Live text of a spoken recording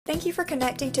Thank you for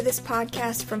connecting to this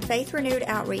podcast from Faith Renewed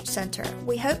Outreach Center.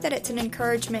 We hope that it's an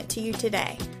encouragement to you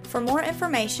today. For more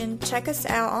information, check us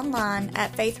out online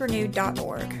at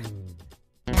faithrenewed.org.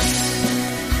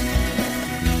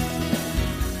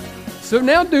 So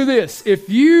now do this. If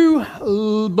you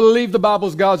believe the Bible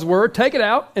is God's Word, take it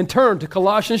out and turn to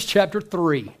Colossians chapter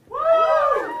 3.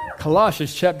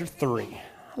 Colossians chapter 3.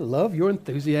 I love your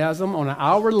enthusiasm on an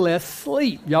hour less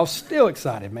sleep. Y'all still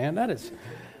excited, man. That's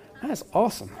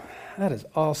awesome. That is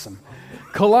awesome.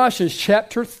 Colossians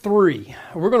chapter 3.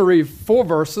 We're going to read 4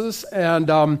 verses, and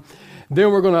then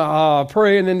we're going to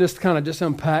pray, and then just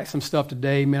unpack some stuff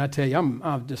today. Man, I tell you,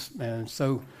 I'm just, man,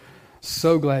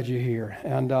 so glad you're here.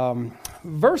 And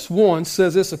verse 1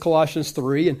 says this of Colossians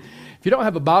 3, and if you don't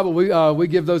have a Bible, we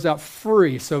give those out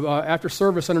free. So after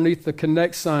service, underneath the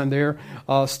Connect sign there,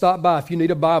 stop by. If you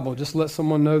need a Bible, just let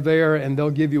someone know there, and they'll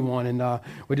give you one. And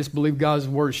we just believe God's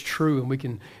Word is true, and we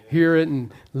can hear it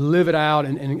and live it out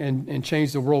and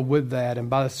change the world with that. And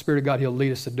by the Spirit of God, He'll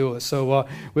lead us to do it. So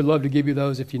we'd love to give you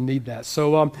those if you need that.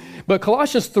 So, but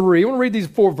Colossians 3, I want to read these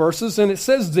 4 verses, and it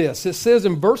says this. It says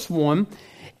in verse 1,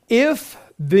 "If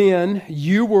then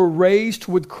you were raised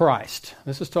with Christ."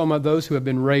 This is talking about those who have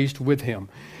been raised with Him,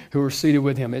 who are seated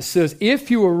with Him. It says, "If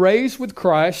you were raised with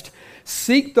Christ,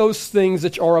 seek those things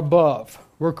which are above,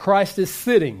 where Christ is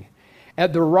sitting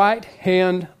at the right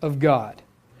hand of God.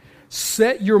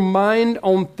 Set your mind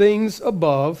on things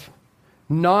above,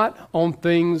 not on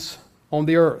things on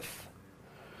the earth.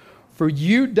 For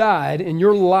you died, and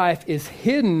your life is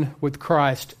hidden with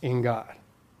Christ in God.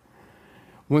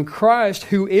 When Christ,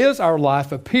 who is our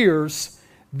life, appears,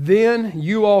 then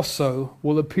you also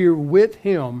will appear with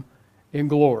Him in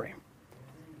glory."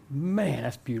 Man,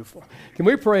 that's beautiful. Can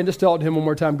we pray and just talk to Him one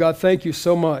more time? God, thank you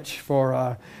so much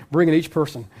for bringing each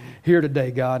person here today,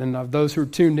 God, and those who are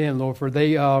tuned in, Lord, for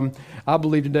they, I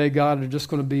believe today, God, are just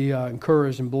going to be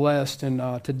encouraged and blessed,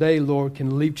 and today, Lord,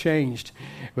 can leave changed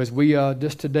as we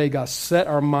just today, God, set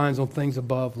our minds on things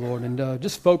above, Lord, and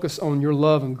just focus on your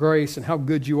love and grace and how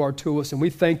good you are to us, and we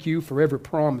thank you for every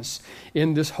promise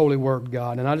in this holy word,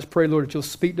 God, and I just pray, Lord, that you'll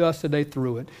speak to us today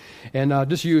through it, and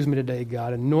just use me today,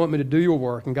 God, and anoint me to do your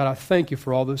work, and God, I thank you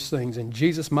for all those things. In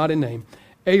Jesus' mighty name,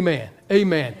 amen.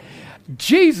 Amen.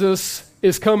 Jesus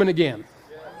is coming again.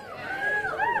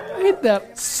 Ain't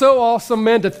that so awesome,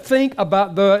 man, to think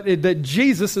about that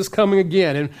Jesus is coming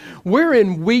again. And we're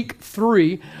in week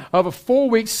 3 of a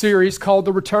 4-week series called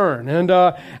The Return. And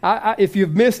if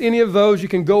you've missed any of those, you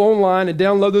can go online and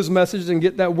download those messages and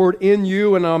get that word in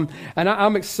you. And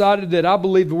I'm excited that I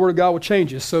believe the Word of God will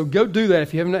change us. So go do that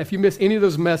if you miss any of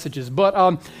those messages.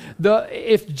 But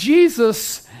if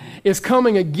Jesus is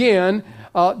coming again,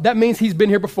 that means He's been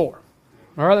here before.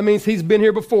 All right, that means He's been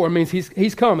here before. It means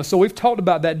He's coming. So we've talked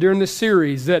about that during this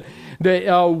series, that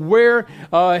where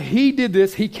He did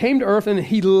this, He came to earth and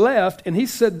He left, and He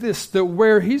said this, that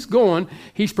where He's going,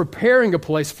 He's preparing a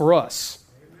place for us.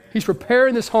 He's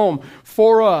preparing this home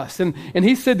for us. And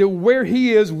He said that where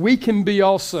He is, we can be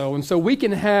also. And so we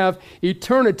can have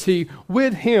eternity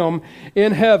with Him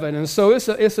in heaven. And so it's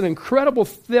an incredible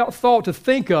thought to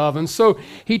think of. And so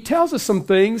He tells us some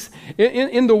things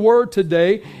in the Word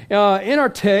today. In our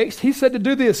text, He said to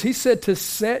do this. He said to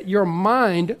set your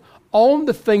mind on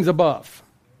the things above,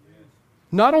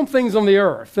 not on things on the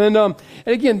earth. And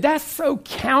again, that's so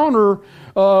counter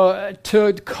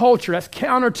to culture. That's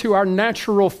counter to our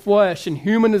natural flesh and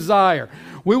human desire.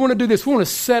 We want to do this. We want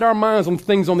to set our minds on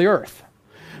things on the earth.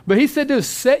 But He said to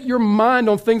set your mind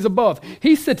on things above.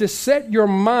 He said to set your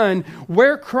mind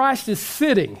where Christ is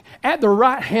sitting, at the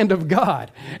right hand of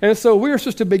God. And so we are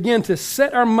supposed to begin to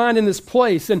set our mind in this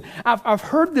place. And I've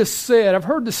heard this said, I've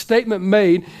heard the statement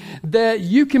made that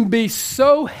you can be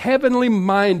so heavenly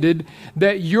minded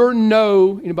that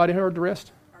anybody heard the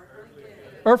rest?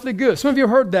 Earthly good. Some of you have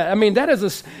heard that. I mean,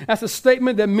 that's a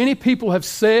statement that many people have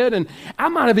said, and I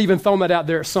might have even thrown that out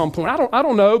there at some point. I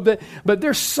don't know, but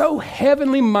they're so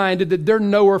heavenly minded that they're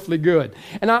no earthly good.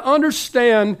 And I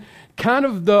understand kind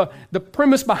of the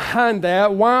premise behind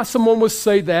that, why someone would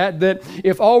say that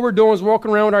if all we're doing is walking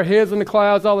around with our heads in the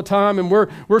clouds all the time and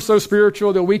we're so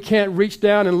spiritual that we can't reach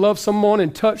down and love someone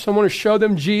and touch someone and show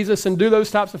them Jesus and do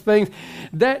those types of things,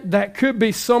 that could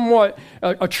be somewhat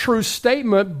a true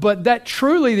statement, but that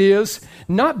truly is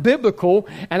not biblical,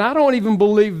 and I don't even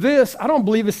believe this. I don't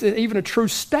believe it's even a true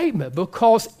statement,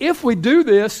 because if we do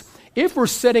this, if we're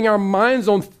setting our minds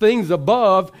on things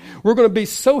above, we're going to be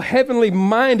so heavenly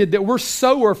minded that we're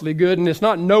so earthly good, and it's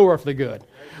not no earthly good.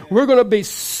 We're going to be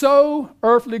so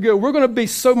earthly good. We're going to be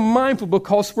so mindful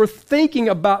because we're thinking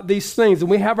about these things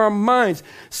and we have our minds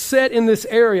set in this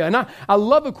area. And I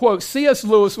love a quote. C.S.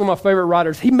 Lewis, one of my favorite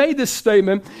writers, he made this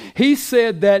statement. He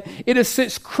said that it is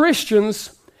since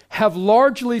Christians have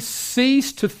largely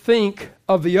ceased to think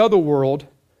of the other world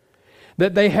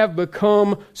that they have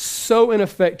become so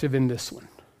ineffective in this one.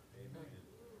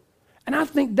 And I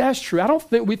think that's true. I don't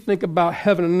think we think about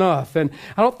heaven enough, and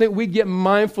I don't think we get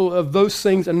mindful of those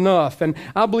things enough. And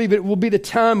I believe it will be the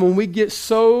time when we get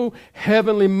so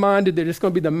heavenly minded that it's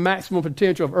going to be the maximum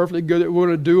potential of earthly good that we're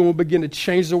going to do, and we'll begin to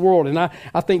change the world. And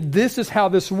I think this is how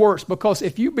this works, because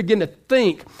if you begin to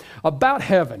think about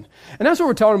heaven, and that's what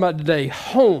we're talking about today,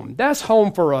 home. That's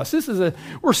home for us.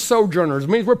 We're sojourners. It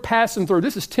means we're passing through.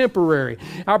 This is temporary.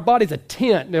 Our body's a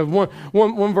tent,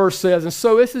 one verse says. And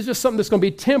so this is just something that's going to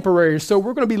be temporary. So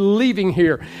we're going to be leaving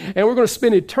here, and we're going to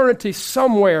spend eternity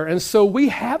somewhere. And so we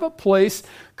have a place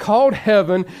called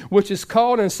heaven, which is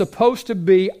called and supposed to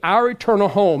be our eternal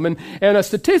home. And a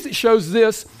statistic shows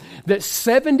this, that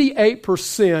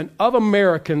 78% of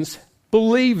Americans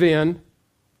believe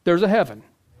there's a heaven.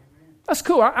 That's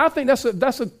cool. I think that's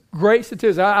a great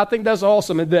statistic. I think that's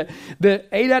awesome. And that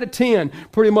 8 out of 10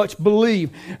 pretty much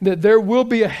believe that there will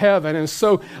be a heaven. And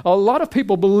so a lot of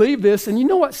people believe this. And you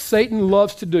know what Satan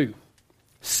loves to do?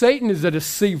 Satan is a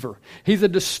deceiver. He's a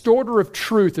distorter of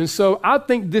truth. And so I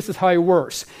think this is how he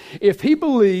works. If he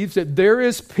believes that there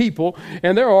is people,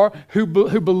 and there are, who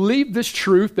believe this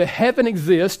truth, that heaven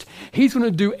exists, he's going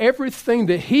to do everything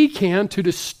that he can to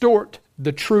distort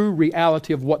the true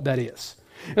reality of what that is.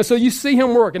 And so you see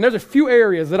him work. And there's a few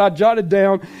areas that I jotted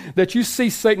down that you see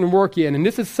Satan work in. And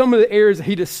this is some of the areas that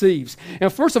he deceives.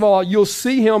 And first of all, you'll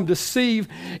see him deceive,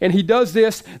 and he does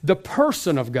this, the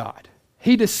person of God.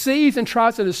 He deceives and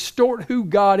tries to distort who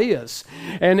God is.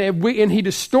 And he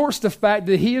distorts the fact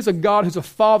that he is a God who's a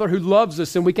father who loves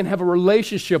us and we can have a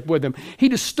relationship with him. He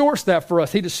distorts that for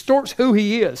us. He distorts who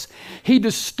he is. He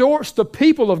distorts the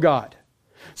people of God.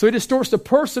 So he distorts the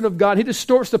person of God. He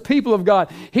distorts the people of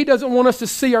God. He doesn't want us to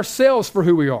see ourselves for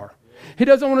who we are. He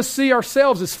doesn't want to see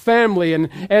ourselves as family and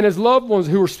as loved ones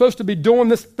who are supposed to be doing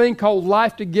this thing called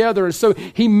life together. And so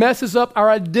he messes up our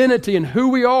identity and who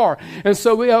we are. And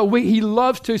so he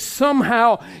loves to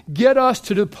somehow get us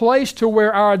to the place to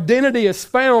where our identity is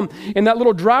found in that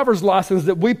little driver's license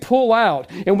that we pull out.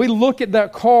 And we look at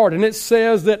that card and it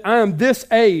says that I am this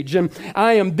age and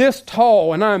I am this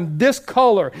tall and I am this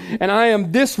color and I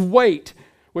am this weight,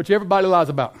 which everybody lies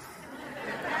about.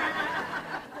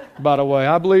 By the way,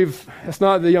 I believe it's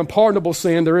not the unpardonable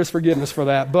sin. There is forgiveness for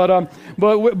that, but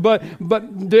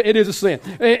it is a sin.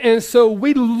 And so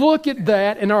we look at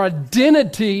that, and our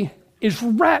identity is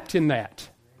wrapped in that.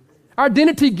 Our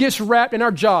identity gets wrapped in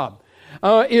our job.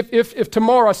 If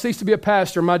tomorrow I cease to be a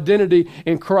pastor, my identity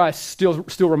in Christ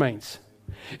still remains.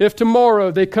 If tomorrow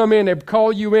they come in, they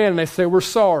call you in, and they say, "We're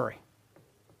sorry,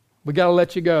 we got to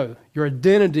let you go," your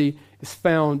identity is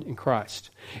found in Christ.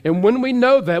 And when we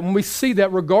know that, when we see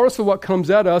that, regardless of what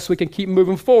comes at us, we can keep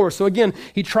moving forward. So again,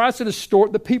 he tries to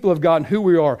distort the people of God and who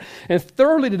we are. And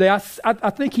thirdly today, I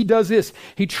think he does this.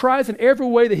 He tries in every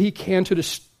way that he can to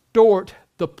distort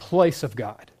the place of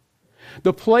God.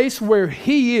 The place where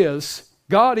he is,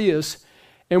 God is,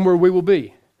 and where we will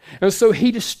be. And so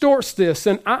he distorts this,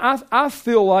 and I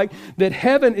feel like that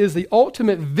heaven is the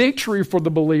ultimate victory for the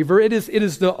believer. It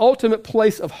is the ultimate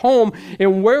place of home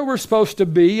and where we're supposed to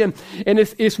be, and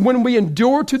it's when we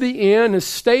endure to the end and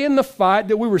stay in the fight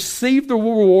that we receive the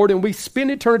reward and we spend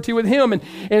eternity with him. And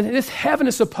this heaven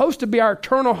is supposed to be our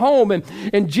eternal home,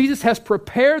 and Jesus has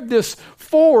prepared this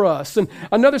for us. And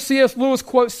another C.S. Lewis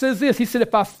quote says this. He said,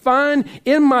 "If I find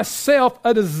in myself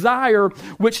a desire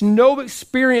which no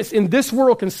experience in this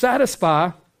world can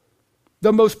satisfy,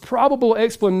 the most probable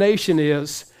explanation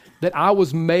is that I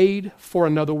was made for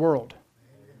another world."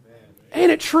 Ain't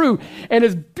it true? And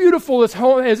as beautiful as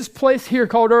home, as this place here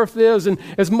called Earth is, and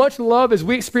as much love as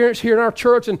we experience here in our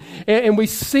church, and we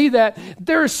see that,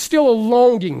 there is still a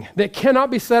longing that cannot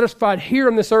be satisfied here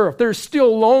on this earth. There is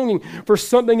still longing for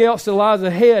something else that lies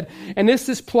ahead. And it's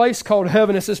this place called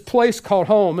heaven. It's this place called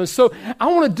home. And so I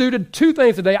want to do two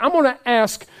things today. I'm going to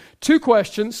ask two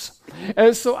questions.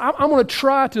 And so I'm going to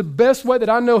try to the best way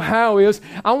that I know how is.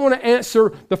 I want to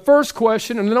answer the first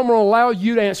question, and then I'm going to allow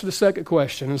you to answer the second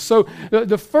question. And so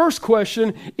the first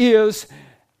question is,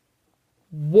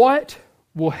 what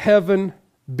will heaven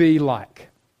be like?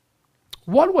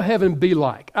 What will heaven be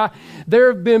like? There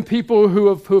have been people who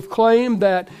have claimed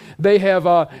that they have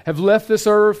left this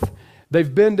earth,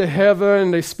 they've been to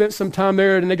heaven, they spent some time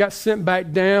there, and they got sent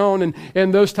back down,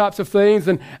 and those types of things.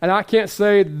 And I can't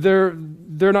say they're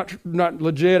not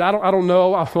legit. I don't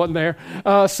know. I wasn't there,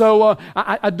 so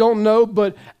I don't know.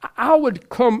 But I would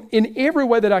come in every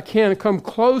way that I can come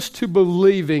close to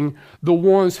believing the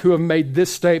ones who have made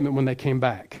this statement when they came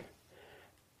back.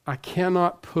 I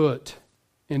cannot put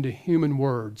into human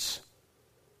words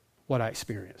what I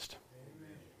experienced.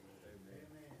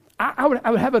 I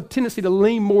would have a tendency to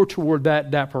lean more toward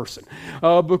that person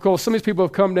because some of these people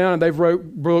have come down and they've wrote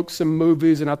books and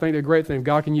movies, and I think they're a great thing. If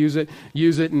God can use it.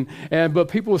 But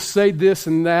people will say this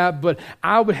and that, but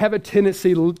I would have a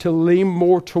tendency to lean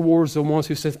more towards the ones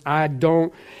who says, I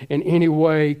don't in any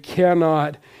way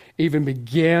cannot even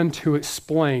begin to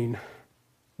explain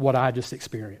what I just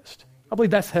experienced. I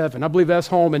believe that's heaven. I believe that's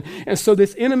home. And so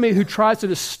this enemy who tries to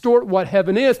distort what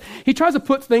heaven is, he tries to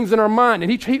put things in our mind. And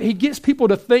he gets people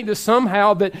to think that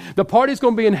somehow that the party's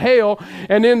going to be in hell,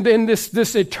 and then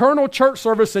this eternal church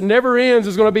service that never ends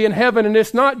is going to be in heaven. And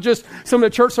it's not just some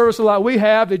of the church services like we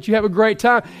have that you have a great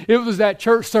time. It was that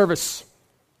church service.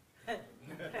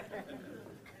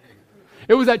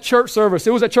 It was that church service.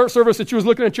 It was that church service that you was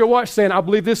looking at your watch saying, I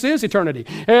believe this is eternity.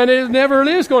 And it never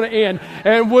is going to end.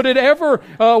 And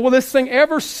will this thing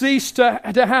ever cease to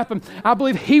happen? I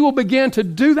believe he will begin to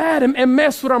do that and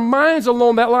mess with our minds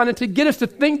along that line and to get us to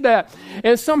think that.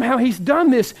 And somehow he's done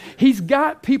this. He's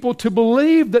got people to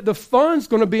believe that the fun's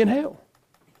going to be in hell.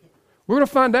 We're going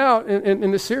to find out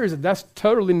in this series that that's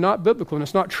totally not biblical and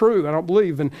it's not true, I don't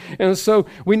believe. And so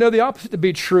we know the opposite to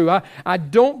be true. I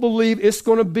don't believe it's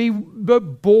going to be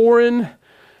boring,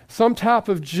 some type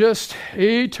of just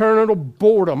eternal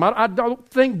boredom. I don't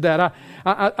think that.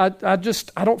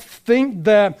 I don't think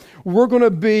that we're going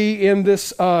to be in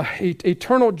this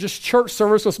eternal just church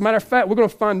service. As a matter of fact, we're going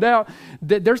to find out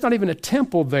that there's not even a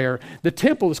temple there. The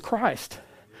temple is Christ.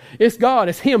 It's God.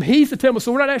 It's him. He's the temple.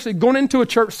 So we're not actually going into a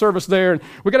church service there. And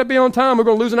we got to be on time. We're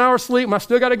going to lose an hour of sleep. I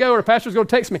still got to go, or the pastor's going to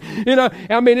text me.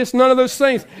 It's none of those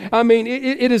things.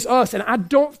 It is us. And I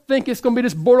don't think it's going to be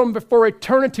this boredom for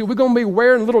eternity. We're going to be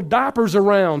wearing little diapers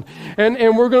around.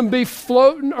 And we're going to be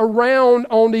floating around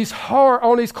on these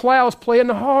clouds playing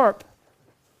the harp.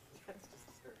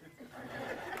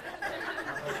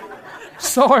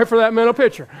 Sorry for that mental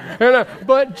picture.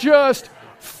 But just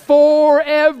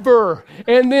forever.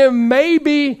 And then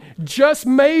maybe, just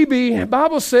maybe, the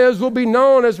Bible says we'll be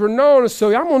known as we're known. So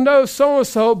I'm going to know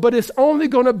so-and-so, but it's only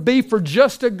going to be for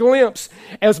just a glimpse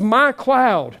as my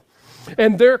cloud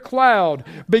and their cloud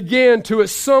begin to, at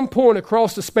some point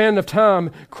across the span of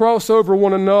time, cross over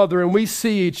one another, and we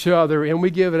see each other and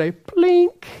we give it a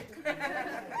blink.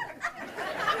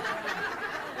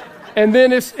 And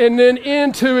then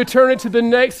into eternity, the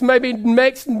next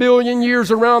billion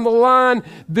years around the line,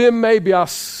 then maybe I'll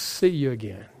see you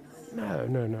again.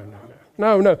 No.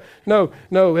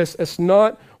 It's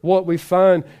not what we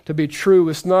find to be true.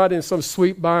 It's not in some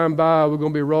sweet by and by we're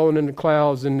going to be rolling in the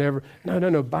clouds and never.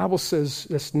 No. Bible says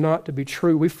it's not to be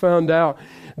true. We found out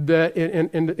that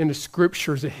in the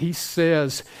scriptures that he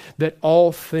says that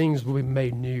all things will be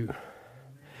made new.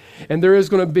 And there is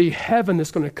going to be heaven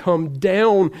that's going to come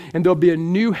down, and there'll be a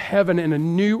new heaven and a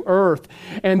new earth.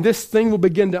 And this thing will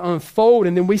begin to unfold.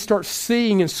 And then we start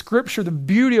seeing in Scripture the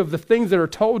beauty of the things that are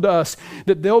told us,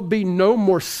 that there'll be no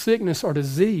more sickness or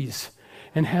disease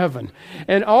in heaven.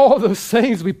 And all those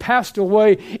things we passed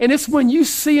away. And it's when you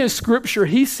see in Scripture,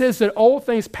 he says that all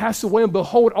things pass away, and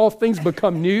behold, all things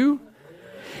become new.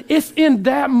 It's in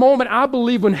that moment, I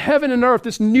believe, when heaven and earth,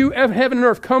 this new heaven and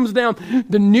earth comes down,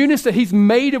 the newness that he's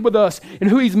made it with us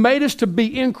and who he's made us to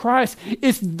be in Christ,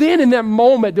 it's then in that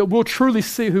moment that we'll truly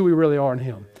see who we really are in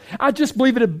him. I just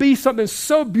believe it'll be something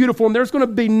so beautiful, and there's going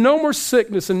to be no more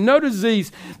sickness and no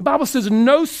disease. The Bible says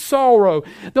no sorrow.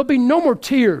 There'll be no more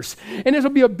tears, and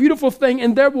it'll be a beautiful thing,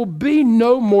 and there will be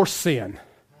no more sin.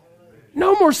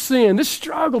 No more sin. This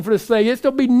struggle for this thing,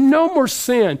 there'll be no more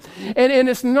sin. And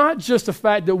it's not just the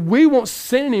fact that we won't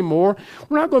sin anymore.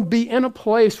 We're not going to be in a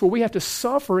place where we have to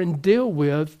suffer and deal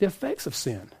with the effects of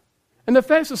sin. And the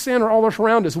effects of sin are all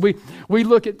around us. We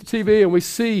look at the TV and we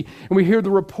see and we hear the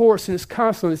reports, and it's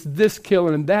constant. It's this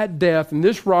killing and that death and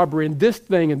this robbery and this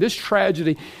thing and this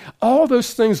tragedy. All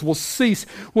those things will cease.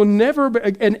 We'll never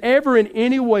and ever in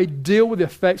any way deal with the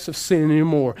effects of sin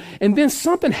anymore. And then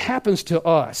something happens to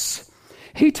us.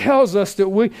 He tells us that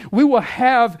we will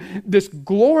have this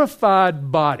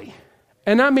glorified body.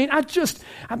 And I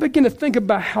begin to think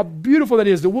about how beautiful that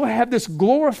is, that we'll have this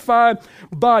glorified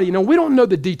body. Now, we don't know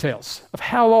the details of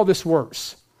how all this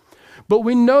works. but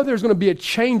we know there's going to be a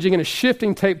changing and a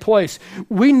shifting take place.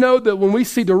 We know that when we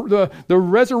see the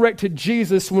resurrected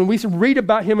Jesus, when we read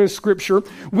about him in Scripture,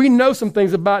 we know some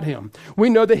things about him. We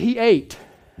know that he ate,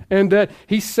 and that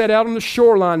he sat out on the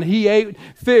shoreline. He ate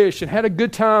fish and had a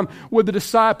good time with the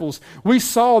disciples. We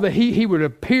saw that he would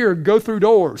appear, go through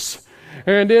doors,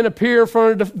 and then appear in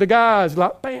front of the guys,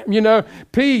 like, bam,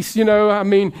 peace,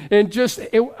 and just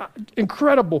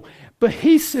incredible. But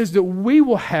he says that we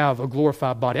will have a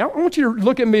glorified body. I want you to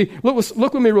look with me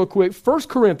real quick. 1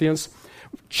 Corinthians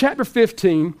chapter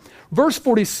 15, verse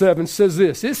 47 says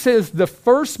this. It says, the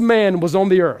first man was on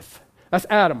the earth. That's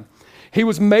Adam. He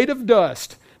was made of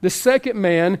dust. The second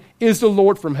man is the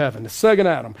Lord from heaven, the second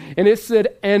Adam. And it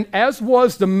said, and as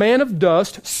was the man of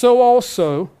dust, so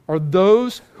also are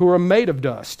those who are made of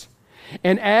dust.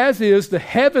 And as is the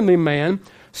heavenly man,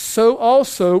 so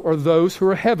also are those who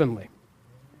are heavenly.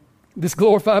 This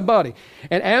glorified body.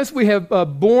 And as we have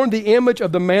borne the image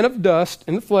of the man of dust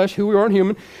in the flesh, who we are in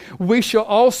human, we shall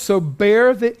also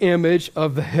bear the image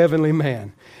of the heavenly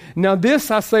man. Now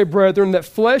this I say, brethren, that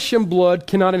flesh and blood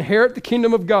cannot inherit the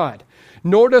kingdom of God,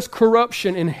 nor does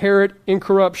corruption inherit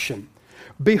incorruption.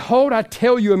 Behold, I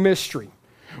tell you a mystery.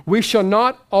 We shall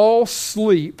not all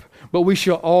sleep, but we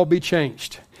shall all be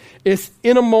changed. It's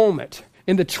in a moment,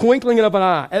 in the twinkling of an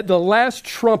eye, at the last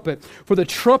trumpet, for the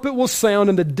trumpet will sound,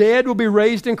 and the dead will be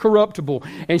raised incorruptible,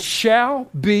 and shall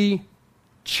be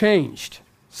changed.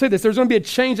 Say this, there's going to be a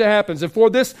change that happens. And for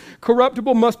this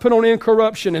corruptible must put on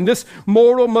incorruption, and this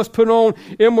mortal must put on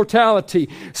immortality.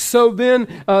 So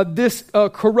then this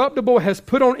corruptible has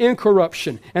put on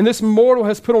incorruption, and this mortal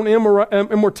has put on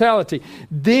immortality.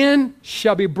 Then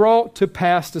shall be brought to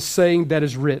pass the saying that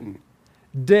is written,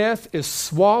 death is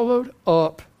swallowed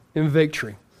up in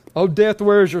victory. O death,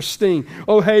 where is your sting?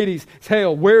 O Hades,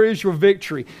 hell, where is your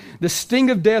victory? The sting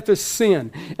of death is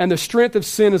sin, and the strength of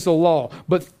sin is the law.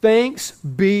 But thanks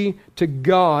be to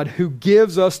God who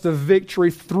gives us the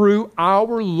victory through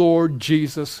our Lord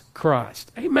Jesus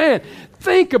Christ. Amen.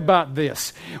 Think about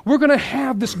this. We're going to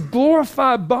have this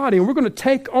glorified body, and we're going to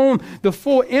take on the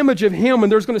full image of Him,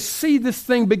 and there's going to see this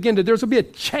thing begin to, there's going to be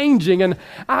a changing. And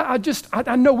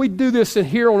I know we do this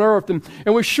here on earth, and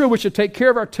we should take care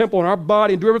of our temple and our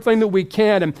body and do everything that we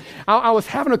can. And I was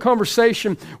having a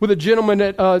conversation with a gentleman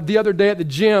the other day at the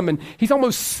gym, and he's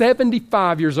almost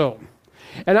 75 years old.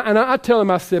 And I tell him,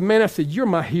 I said, you're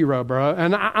my hero, bro.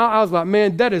 And I was like,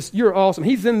 man, you're awesome.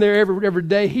 He's in there every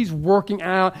day. He's working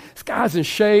out. This guy's in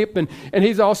shape, and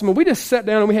he's awesome. And we just sat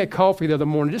down and we had coffee the other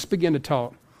morning, just began to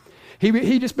talk.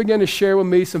 He just began to share with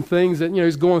me some things that,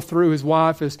 he's going through. His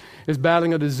wife is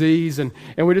battling a disease, and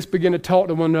we just began to talk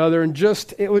to one another, and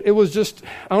it was just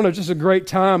a great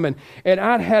time. And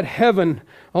I'd had heaven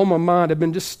on my mind. I've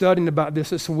been just studying about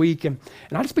this week, and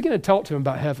I just began to talk to him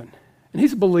about heaven. And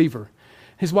he's a believer.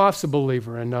 His wife's a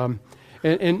believer,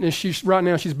 and she's right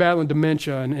now she's battling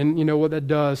dementia, and you know what that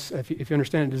does if you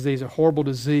understand the disease, a horrible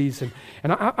disease.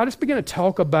 And I just began to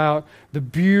talk about the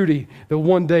beauty that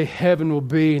one day heaven will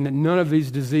be, and that none of these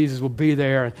diseases will be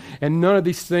there, and none of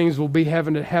these things will be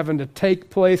having to take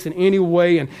place in any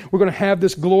way, and we're going to have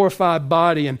this glorified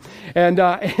body. And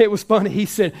it was funny. He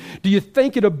said, "Do you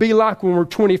think it'll be like when we're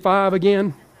 25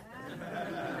 again?"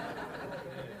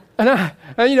 And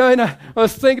I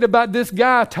was thinking about this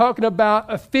guy talking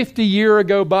about a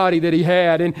 50-year-ago body that he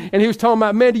had. And he was talking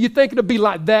about, man, do you think it'll be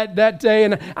like that day?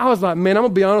 And I was like, man, I'm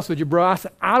going to be honest with you, bro. I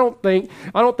said, I don't think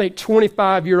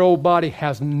 25-year-old body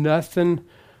has nothing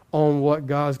on what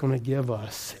God's going to give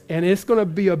us. And it's going to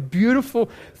be a beautiful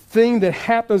thing that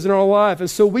happens in our life. And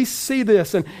so we see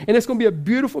this, and it's going to be a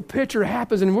beautiful picture that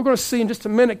happens. And we're going to see in just a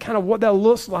minute kind of what that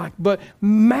looks like. But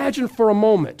imagine for a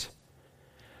moment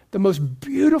the most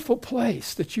beautiful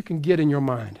place that you can get in your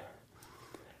mind.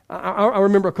 I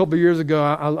remember a couple of years ago,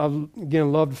 I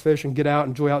again loved to fish and get out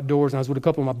and enjoy outdoors, and I was with a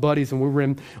couple of my buddies, and we were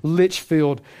in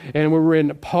Litchfield, and we were in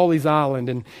Pawleys Island,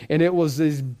 and it was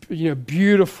these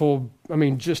beautiful,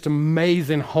 just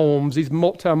amazing homes, these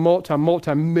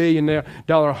multi-million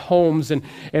dollar homes, and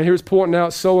he was pointing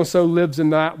out so-and-so lives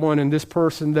in that one, and this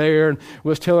person there, and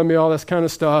was telling me all this kind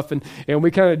of stuff, and we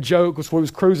kind of joked because we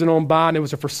was cruising on by, and it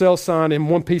was a for sale sign in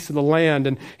one piece of the land,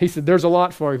 and he said, "There's a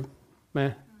lot for you,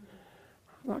 man."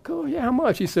 I'm like, "Oh, yeah, how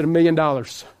much?" He said, $1 million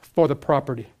for the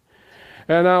property.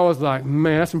 And I was like,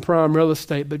 man, that's some prime real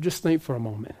estate, but just think for a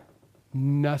moment.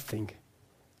 Nothing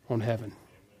on heaven.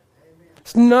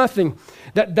 It's nothing.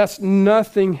 That's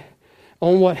nothing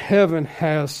on what heaven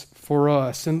has for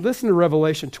us. And listen to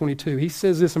Revelation 22. He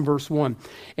says this in verse 1,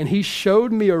 "And he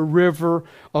showed me a river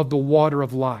of the water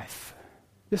of life."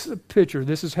 This is a picture.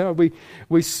 This is how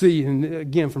we see, and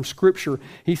again, from Scripture,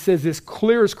 he says this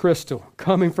clear as crystal,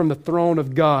 coming from the throne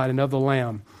of God and of the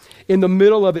Lamb. In the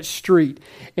middle of its street,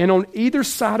 and on either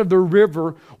side of the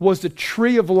river was the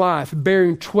tree of life,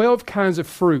 bearing 12 kinds of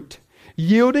fruit,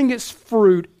 yielding its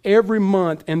fruit every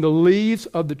month, and the leaves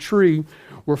of the tree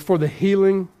were for the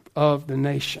healing of the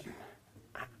nation.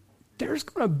 There's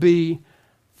going to be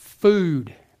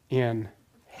food in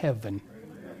heaven.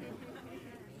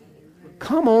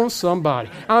 Come on, somebody.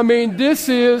 I mean, this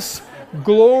is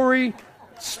glory.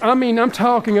 I mean, I'm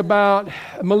talking about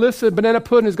Melissa, banana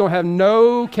pudding is going to have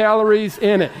no calories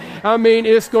in it. I mean,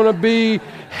 it's going to be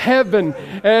heaven.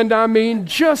 And I mean,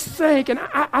 just think, and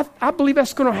I believe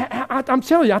that's going to, I'm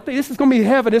telling you, I think this is going to be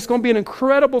heaven. It's going to be an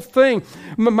incredible thing.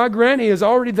 My granny is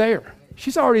already there.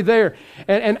 She's already there.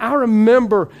 And I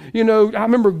remember, I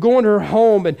remember going to her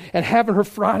home and having her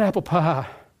fried apple pie.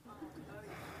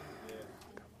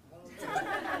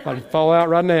 I'd fall out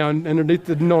right now underneath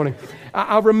the anointing.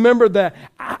 I remember that.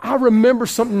 I remember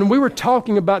something, and we were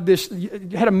talking about this.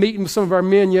 I had a meeting with some of our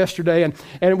men yesterday,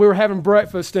 and we were having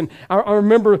breakfast, and I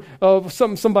remember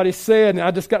something somebody said, and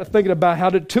I just got to thinking about how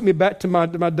it took me back to my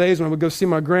days when I would go see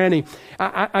my granny.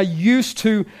 I used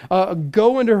to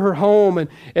go into her home,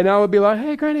 and I would be like,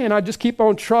 hey, Granny, and I'd just keep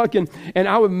on trucking, and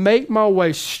I would make my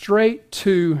way straight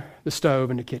to the stove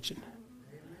in the kitchen.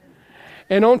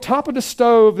 And on top of the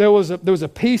stove, there was a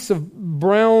piece of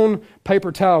brown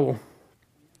paper towel.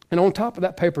 And on top of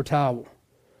that paper towel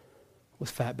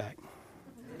was fatback.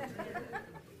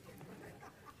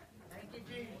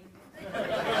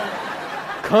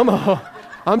 Come on.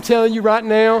 I'm telling you right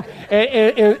now.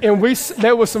 And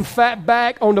there was some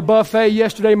fatback on the buffet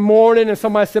yesterday morning. And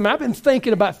somebody said, man, I've been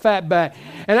thinking about fatback.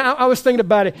 And I was thinking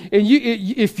about it. And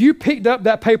if you picked up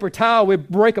that paper towel, it would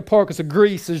break apart because the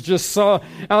grease is just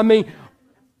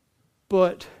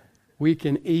but we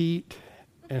can eat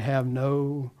and have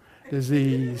no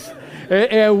disease.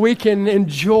 And we can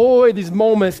enjoy these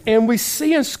moments. And we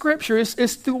see in Scripture,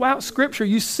 it's throughout Scripture,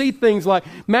 you see things like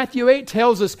Matthew 8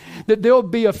 tells us that there'll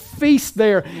be a feast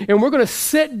there. And we're going to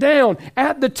sit down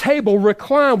at the table,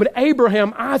 recline with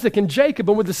Abraham, Isaac, and Jacob,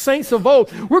 and with the saints of old.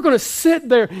 We're going to sit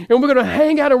there and we're going to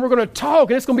hang out and we're going to talk.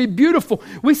 And it's going to be beautiful.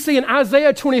 We see in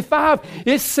Isaiah 25,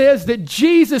 it says that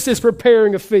Jesus is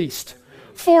preparing a feast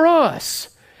for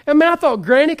us. I mean, I thought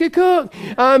Granny could cook.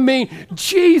 I mean,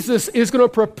 Jesus is going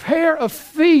to prepare a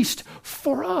feast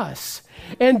for us.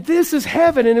 And this is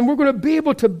heaven, and we're going to be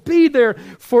able to be there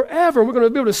forever. We're going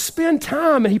to be able to spend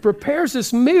time, and he prepares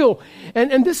this meal.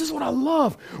 And this is what I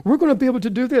love. We're going to be able to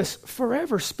do this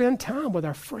forever, spend time with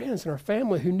our friends and our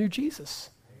family who knew Jesus.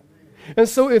 And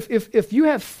so if you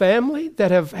have family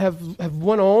that have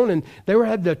went on and they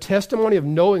had the testimony of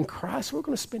knowing Christ, we're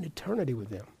going to spend eternity with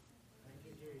them.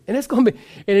 And it's going to be,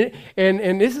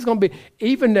 and this is going to be,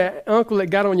 even that uncle that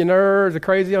got on your nerves, the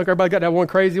crazy uncle, everybody got that one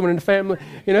crazy one in the family,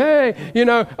 he ain't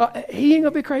going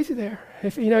to be crazy there.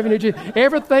 If you know Jesus,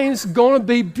 everything's going to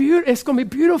be beautiful. It's going to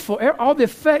be beautiful. All the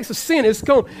effects of sin is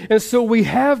gone. And so we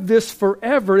have this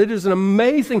forever. It is an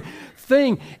amazing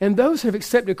thing. And those who have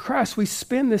accepted Christ, we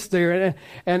spend this there.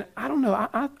 And I don't know,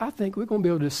 I think we're going to be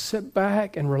able to sit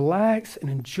back and relax and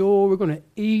enjoy. We're going to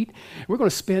eat. We're going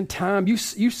to spend time. You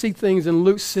see things in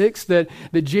Luke 6 that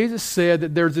Jesus said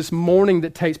that there's this mourning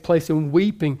that takes place in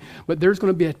weeping, but there's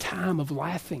going to be a time of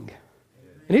laughing.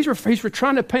 And he's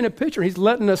trying to paint a picture. He's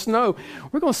letting us know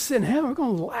we're going to sit in heaven, we're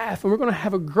going to laugh, and we're going to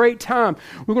have a great time.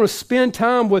 We're going to spend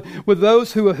time with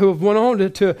those who have went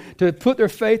on to put their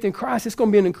faith in Christ. It's going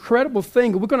to be an incredible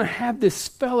thing. We're going to have this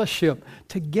fellowship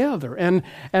together. And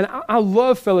I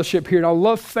love fellowship here, and I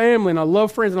love family, and I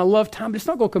love friends, and I love time, but it's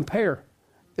not going to compare.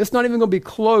 It's not even going to be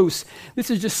close. This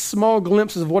is just small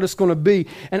glimpses of what it's going to be.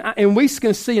 And we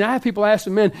can see, and I have people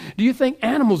asking, man, do you think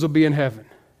animals will be in heaven?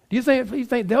 Do you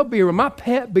think they'll be here? Will my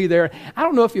pet be there? I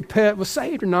don't know if your pet was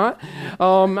saved or not.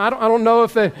 I don't know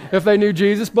if they knew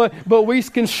Jesus, but we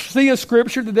can see in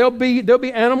Scripture that there'll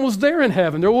be animals there in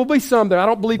heaven. There will be some there. I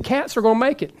don't believe cats are going to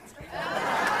make it.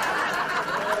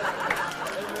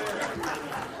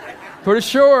 Pretty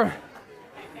sure.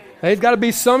 There's got to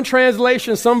be some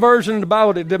translation, some version of the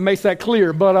Bible that makes that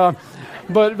clear. But I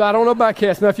don't know about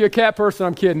cats. Now, if you're a cat person,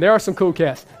 I'm kidding. There are some cool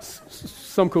cats.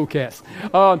 Some cool cats.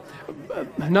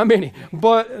 Not many,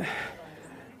 but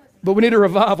we need a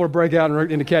revival to break out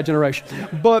in the cat generation.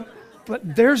 But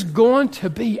there's going to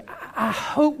be, I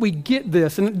hope we get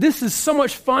this, and this is so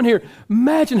much fun here.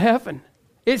 Imagine heaven.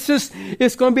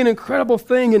 It's going to be an incredible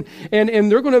thing.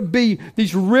 And they're going to be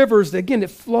these rivers, that, again, that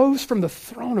flows from the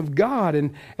throne of God.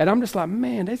 And I'm just like,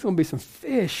 man, there's going to be some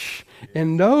fish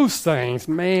in those things,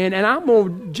 man. And I'm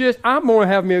going to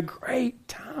have me a great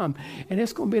time. And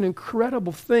it's going to be an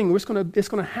incredible thing. It's going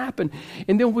to happen.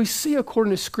 And then we see,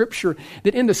 according to Scripture,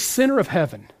 that in the center of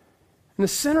heaven,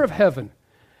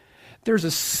 there's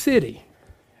a city.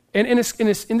 And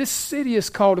this city is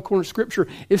called, according to Scripture,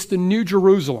 it's the New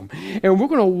Jerusalem. And we're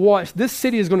going to watch, this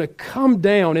city is going to come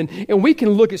down, and we can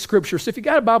look at Scripture. So if you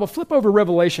got a Bible, flip over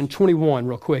Revelation 21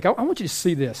 real quick. I want you to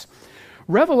see this.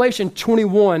 Revelation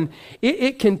 21,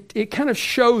 it kind of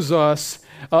shows us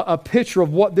a picture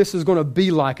of what this is going to be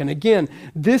like. And again,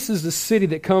 this is the city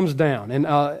that comes down. And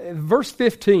verse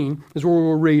 15 is where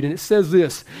we'll read, and it says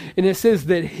this. And it says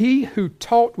that he who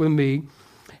talked with me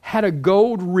had a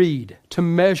gold reed to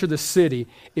measure the city,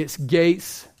 its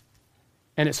gates,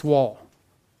 and its wall.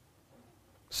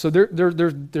 So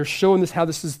they're showing us how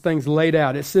thing's laid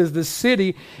out. It says the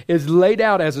city is laid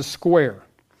out as a square.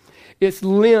 Its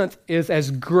length is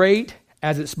as great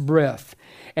as its breadth.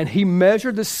 And he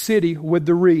measured the city with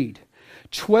the reed.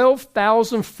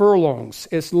 12,000 furlongs,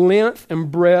 its length and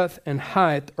breadth and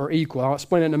height are equal. I'll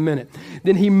explain that in a minute.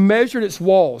 Then he measured its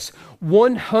walls,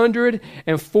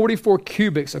 144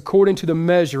 cubits, according to the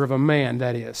measure of a man,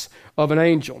 that is, of an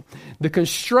angel. The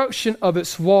construction of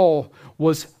its wall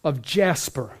was of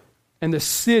jasper, and the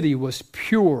city was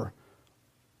pure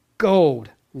gold,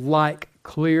 like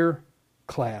clear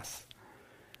glass.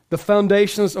 The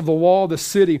foundations of the wall of the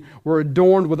city were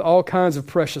adorned with all kinds of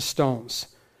precious stones.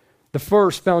 The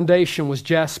first foundation was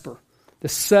jasper. The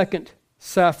second,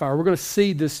 sapphire. We're going to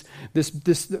see this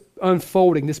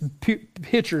unfolding, this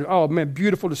picture. Oh man,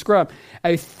 beautiful to describe.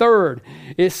 A third,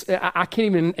 I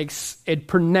can't even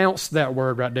pronounce that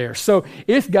word right there. So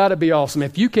it's got to be awesome.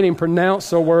 If you can even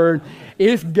pronounce a word,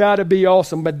 it's got to be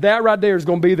awesome. But that right there is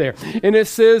going to be there. And it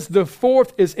says the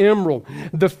fourth is emerald,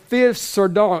 the fifth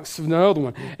sardonyx, another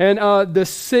one, and the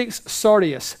sixth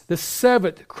sardius, the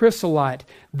seventh chrysolite,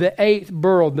 the eighth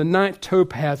beryl, the ninth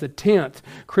topaz, the 10th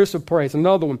chrysoprase,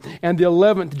 another one, and the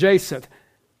 11th jacinth,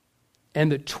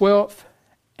 and the 12th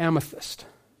amethyst.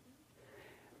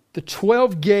 The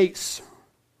 12 gates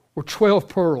were 12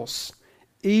 pearls.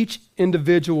 Each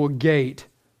individual gate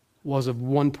was of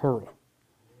one pearl.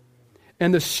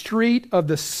 And the street of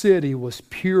the city was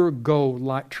pure gold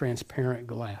like transparent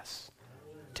glass.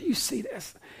 Do you see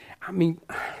this? I mean,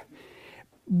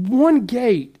 one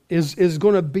gate is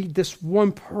going to be this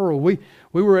one pearl. We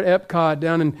were at Epcot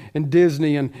down in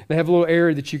Disney, and they have a little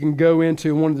area that you can go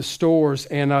into in one of the stores,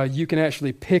 and you can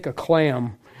actually pick a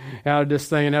clam out of this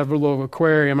thing and have a little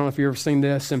aquarium. I don't know if you've ever seen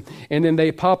this. And then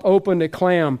they pop open the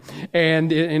clam,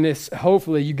 and it's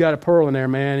hopefully you got a pearl in there,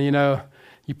 man. You know,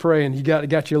 you pray and you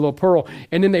got you a little pearl.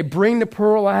 And then they bring the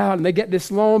pearl out, and they get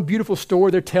this long, beautiful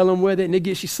story they're telling with it, and it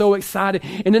gets you so excited.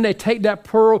 And then they take that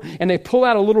pearl, and they pull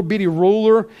out a little bitty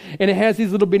ruler, and it has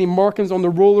these little bitty markings on the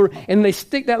ruler, and they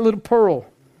stick that little pearl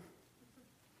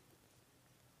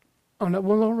on that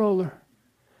one little roller.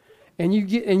 And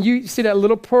you see that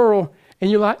little pearl,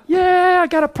 and you're like, yeah, I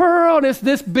got a pearl, and it's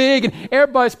this big, and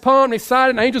everybody's pumped and excited,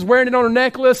 and Angel's wearing it on her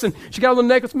necklace, and she got a little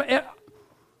necklace.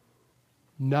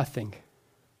 Nothing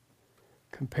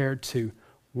compared to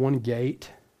one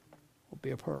gate will be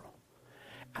a pearl.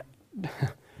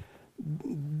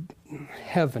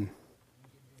 Heaven.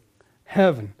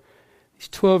 These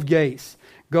 12 gates,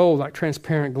 gold like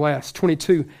transparent glass.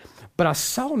 22, but I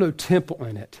saw no temple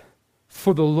in it,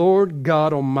 for the Lord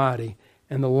God Almighty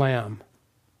and the Lamb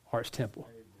are its temple.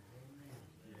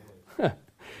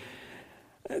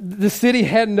 The city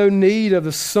had no need of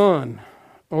the sun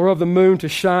or of the moon to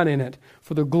shine in it,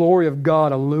 for the glory of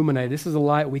God illuminated. This is a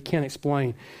light we can't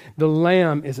explain. The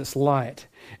Lamb is its light,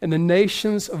 and the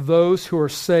nations of those who are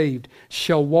saved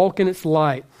shall walk in its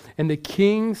light, and the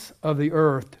kings of the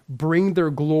earth bring their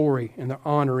glory and their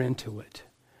honor into it.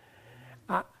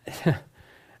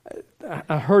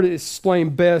 I heard it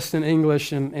explained best in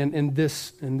English in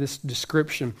this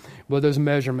description with those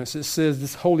measurements. It says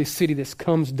this holy city that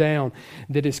comes down,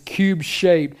 that is cube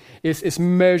shaped. Its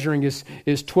measuring is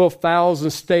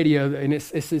 12,000 stadia, and it's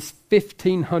this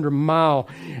 1,500 mile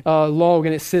long.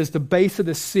 And it says the base of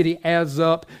the city adds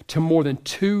up to more than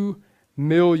 2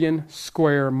 million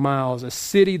square miles. A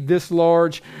city this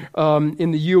large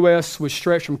in the U.S. would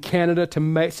stretch from Canada to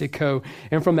Mexico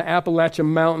and from the Appalachian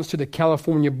Mountains to the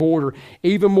California border.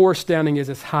 Even more astounding is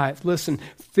its height. Listen,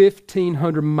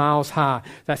 1,500 miles high.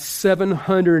 That's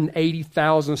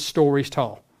 780,000 stories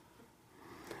tall.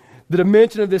 The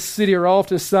dimensions of this city are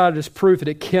often cited as proof that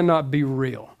it cannot be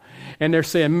real. and they're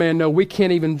saying, man, no, we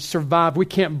can't even survive. We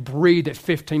can't breathe at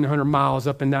 1,500 miles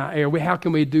up in that air. How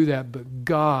can we do that? But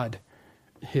God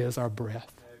is our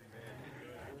breath.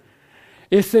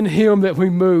 It's in Him that we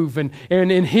move, and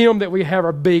in Him that we have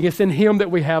our being. It's in Him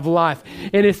that we have life,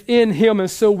 and it's in Him.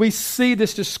 And so we see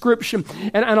this description,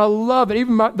 and I love it.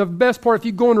 Even the best part, if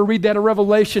you go in to read that in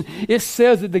Revelation, it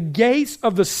says that the gates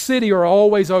of the city are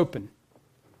always open.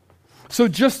 So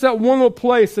just that one little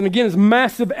place, and again, as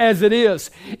massive as it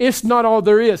is, it's not all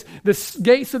there is. The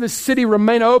gates of the city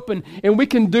remain open, and we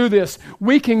can do this.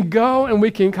 We can go and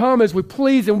we can come as we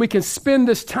please, and we can spend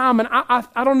this time. And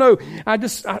I don't know.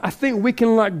 I think we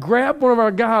can like grab one of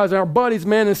our guys, our buddies,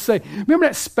 man, and say, remember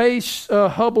that space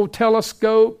Hubble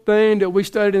telescope thing that we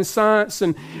studied in science?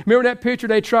 And remember that picture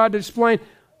they tried to explain?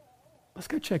 Let's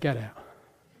go check that out.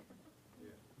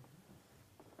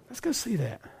 Let's go see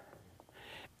that.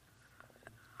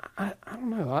 I don't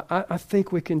know. I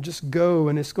think we can just go,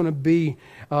 and it's going to be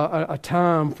a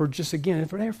time for just, again,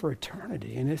 for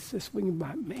eternity. And it's just, we can,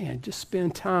 man, just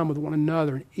spend time with one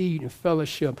another and eat and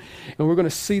fellowship. And we're going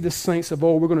to see the saints of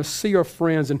old. We're going to see our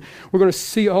friends, and we're going to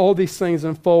see all these things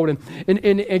unfold. And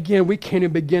again, we can't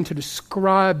even begin to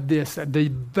describe this, the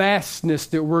vastness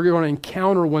that we're going to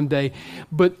encounter one day.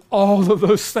 But all of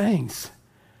those things,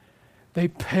 they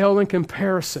pale in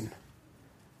comparison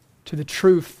to the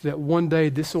truth that one day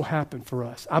this will happen for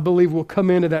us. I believe we'll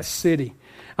come into that city.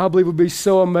 I believe we'll be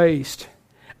so amazed.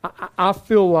 I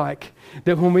feel like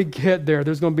that when we get there,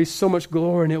 there's going to be so much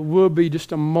glory, and it will be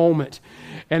just a moment.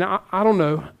 And I don't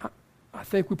know. I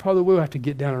think we probably will have to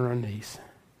get down on our knees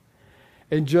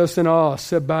and just in awe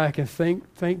sit back and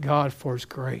thank God for His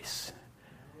grace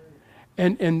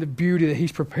and the beauty that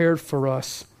He's prepared for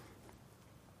us.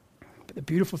 But the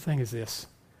beautiful thing is this.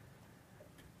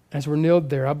 As we're kneeled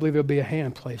there, I believe there'll be a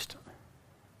hand placed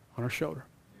on our shoulder.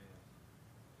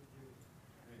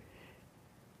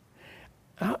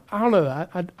 I don't know.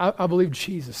 I believe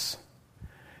Jesus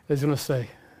is going to say,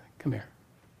 come here.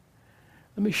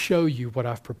 Let me show you what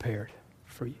I've prepared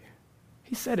for you.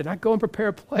 He said it. I go and prepare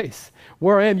a place.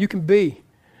 Where I am, you can be.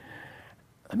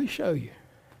 Let me show you.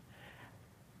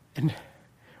 And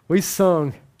we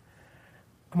sung,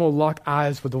 I'm going to lock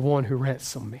eyes with the one who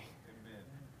ransomed me.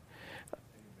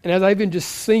 And as I even just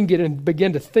sing it and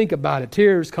begin to think about it,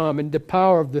 tears come, and the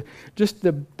power of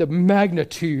the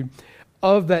magnitude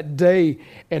of that day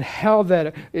and how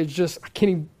that is just, I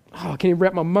can't even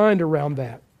wrap my mind around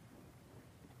that.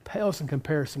 Pales in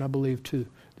comparison, I believe, to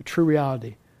the true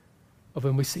reality of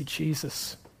when we see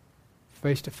Jesus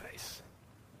face to face.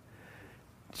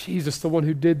 Jesus, the one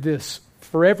who did this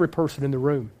for every person in the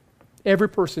room, every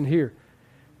person here.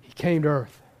 He came to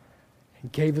earth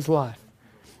and gave His life.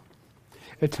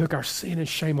 It took our sin and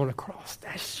shame on a cross.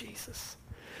 That's Jesus.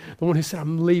 The one who said,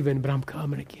 I'm leaving, but I'm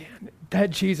coming again.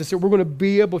 That Jesus, we're going to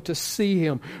be able to see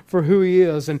Him for who He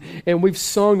is. And we've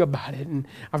sung about it, and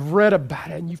I've read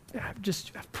about it, and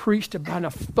I've preached about it, and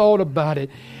I've thought about it.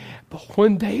 But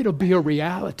one day it'll be a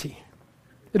reality.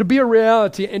 It'll be a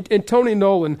reality. And Tony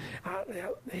Nolan,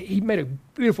 he made a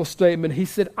beautiful statement. He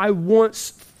said, I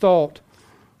once thought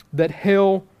that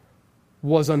hell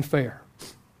was unfair.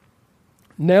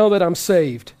 Now that I'm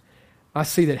saved, I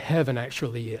see that heaven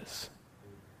actually is.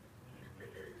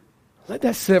 Let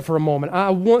that sit for a moment. I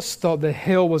once thought that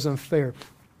hell was unfair,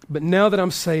 but now that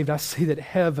I'm saved, I see that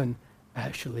heaven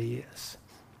actually is.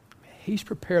 He's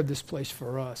prepared this place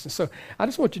for us. And so I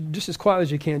just want you, just as quietly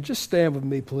as you can, just stand with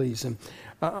me, please. And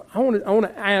I want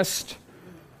to ask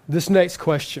this next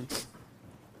question.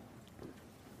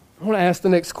 I want to ask the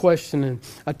next question, and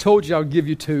I told you I would give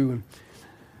you two. And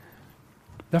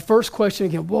the first question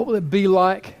again, what will it be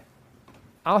like?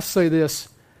 I'll say this.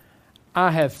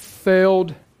 I have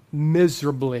failed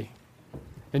miserably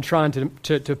in trying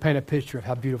to paint a picture of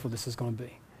how beautiful this is going to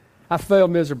be. I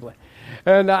failed miserably.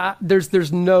 And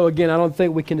there's no, again, I don't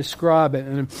think we can describe it.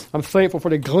 And I'm thankful for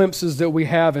the glimpses that we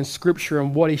have in Scripture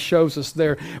and what He shows us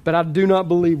there. But I do not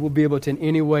believe we'll be able to in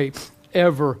any way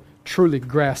ever truly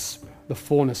grasp the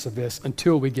fullness of this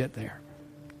until we get there.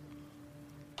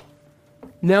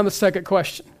 Now the second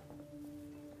question.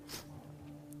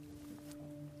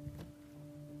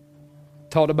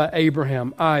 Talked about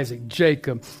Abraham, Isaac,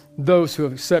 Jacob, those who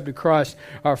have accepted Christ,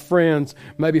 our friends,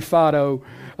 maybe Fido,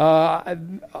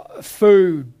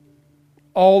 food,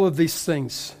 all of these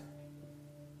things.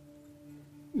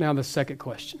 Now the second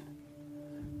question.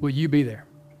 Will you be there?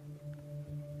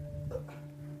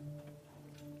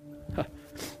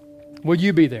 Will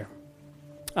you be there?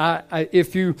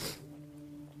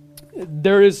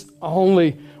 There is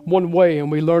only one way,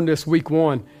 and we learned this week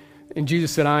 1, and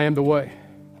Jesus said, I am the way.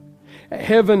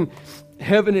 Heaven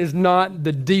heaven is not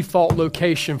the default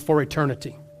location for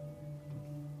eternity.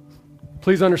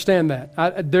 Please understand that.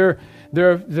 There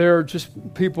are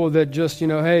just people that just,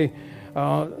 hey,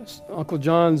 Uncle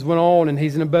John's went on and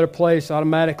he's in a better place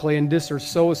automatically, and this or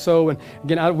so. And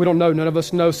again, we don't know. None of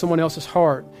us know someone else's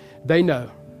heart. They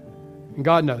know, and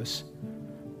God knows,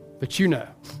 but you know.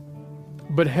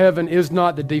 But heaven is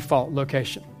not the default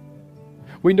location.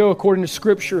 We know according to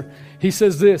Scripture, he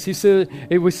says this. He said,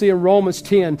 we see in Romans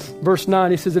 10, verse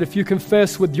 9, he says that if you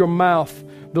confess with your mouth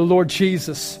the Lord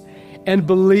Jesus and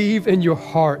believe in your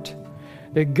heart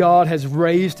that God has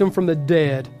raised him from the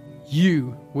dead,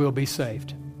 you will be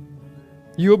saved.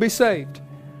 You will be saved.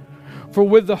 For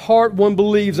with the heart one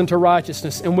believes unto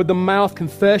righteousness, and with the mouth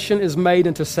confession is made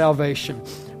unto salvation.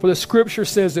 For the Scripture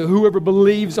says that whoever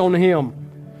believes on him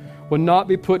will not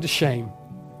be put to shame.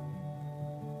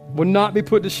 Will not be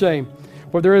put to shame.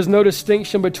 For there is no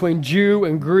distinction between Jew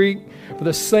and Greek, for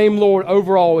the same Lord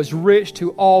over all is rich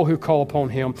to all who call upon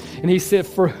him. And he said,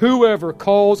 for whoever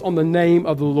calls on the name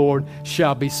of the Lord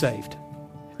shall be saved.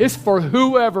 It's for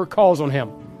whoever calls on him.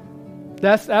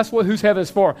 That's what whose heaven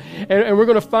is for. And we're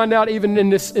going to find out even in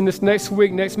this next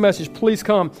week, next message. Please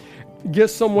come. Get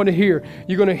someone to hear.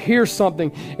 You're going to hear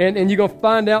something, and you're going to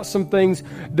find out some things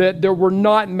that were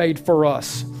not made for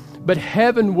us. But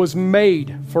heaven was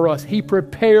made for us. He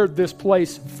prepared this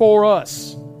place for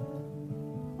us.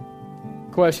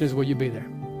 Question is, will you be there?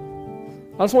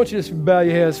 I just want you to just bow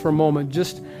your heads for a moment,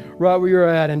 just right where you're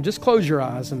at, and just close your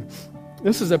eyes. And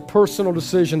this is a personal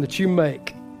decision that you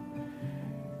make.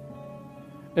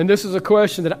 And this is a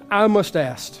question that I must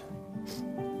ask.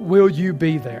 Will you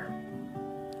be there?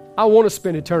 I want to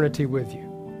spend eternity with you.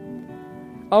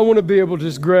 I want to be able to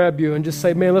just grab you and just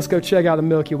say, man, let's go check out the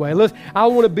Milky Way. I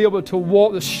want to be able to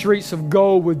walk the streets of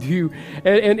gold with you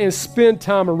and spend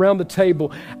time around the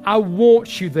table. I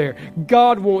want you there.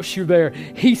 God wants you there.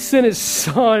 He sent his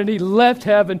son and he left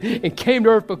heaven and came to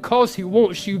earth because he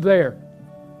wants you there.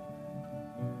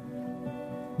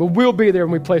 But we'll be there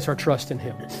when we place our trust in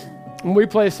him. When we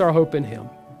place our hope in him.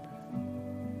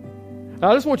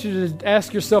 I just want you to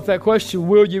ask yourself that question,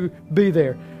 will you be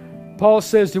there? Paul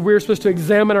says that we're supposed to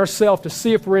examine ourselves to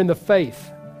see if we're in the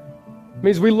faith. It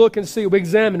means we look and see, we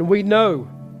examine, we know.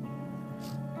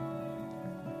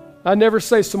 I never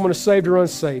say someone is saved or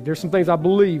unsaved. There's some things I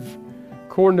believe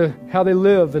according to how they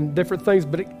live and different things,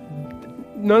 but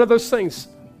none of those things.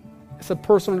 It's a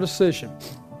personal decision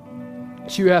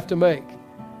that you have to make.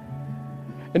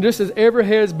 And just as every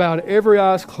head is bowed, every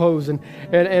eye is closed, and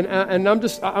I'm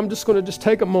just going to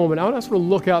take a moment. I just want to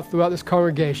look out throughout this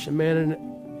congregation, man, and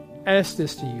ask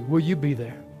this to you. Will you be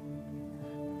there?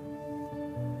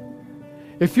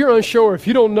 If you're unsure, if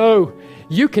you don't know,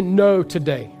 you can know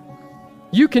today.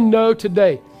 You can know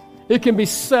today. It can be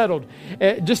settled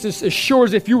just as sure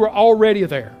as if you were already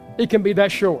there. It can be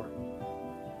that sure.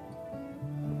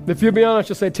 If you'll be honest,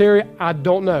 you'll say, Terry, I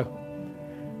don't know.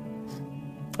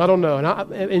 I don't know.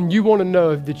 And you want to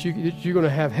know that you're going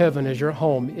to have heaven as your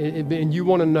home. And you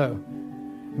want to know.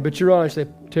 But you're honest, say,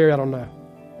 Terry, I don't know.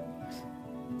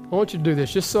 I want you to do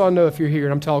this just so I know if you're here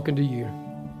and I'm talking to you.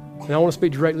 And I want to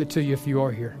speak directly to you if you are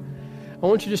here. I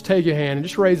want you to just take your hand and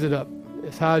just raise it up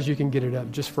as high as you can get it up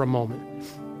just for a moment.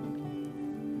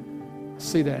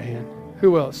 See that hand.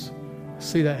 Who else?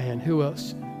 See that hand. Who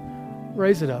else?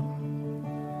 Raise it up.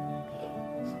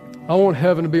 I want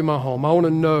heaven to be my home. I want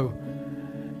to know.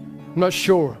 I'm not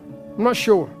sure.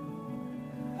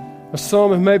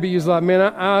 Some of maybe he's like, man,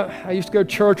 I used to go to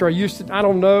church, or I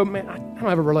don't know. Man, I don't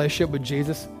have a relationship with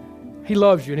Jesus. He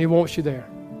loves you and he wants you there.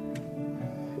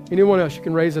 Anyone else, you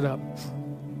can raise it up.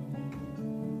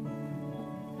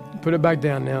 Put it back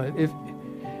down now. If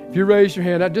you raise your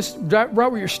hand, just right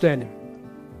where you're standing.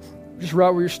 Just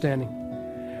right where you're standing.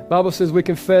 The Bible says we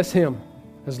confess him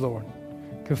as Lord.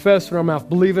 Confess with our mouth,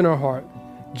 believe in our heart.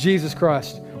 Jesus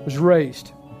Christ was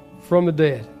raised from the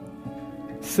dead,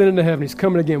 sent into heaven. He's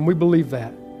coming again. We believe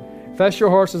that. If that's your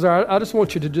heart's desire, I just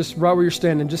want you to just, right where you're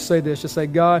standing, just say this. Just say,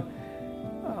 God,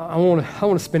 I want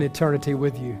to spend eternity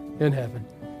with you in heaven.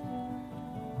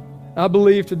 I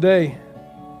believe today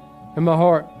in my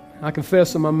heart, I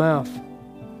confess in my mouth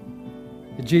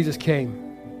that Jesus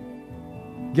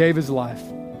came, gave his life,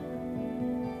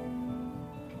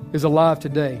 is alive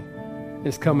today,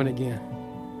 is coming again.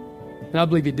 And I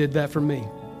believe he did that for me.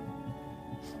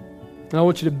 And I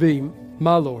want you to be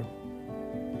my Lord,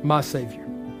 my Savior.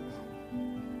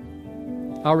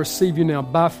 I'll receive you now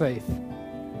by faith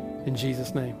in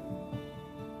Jesus' name.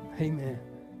 Amen.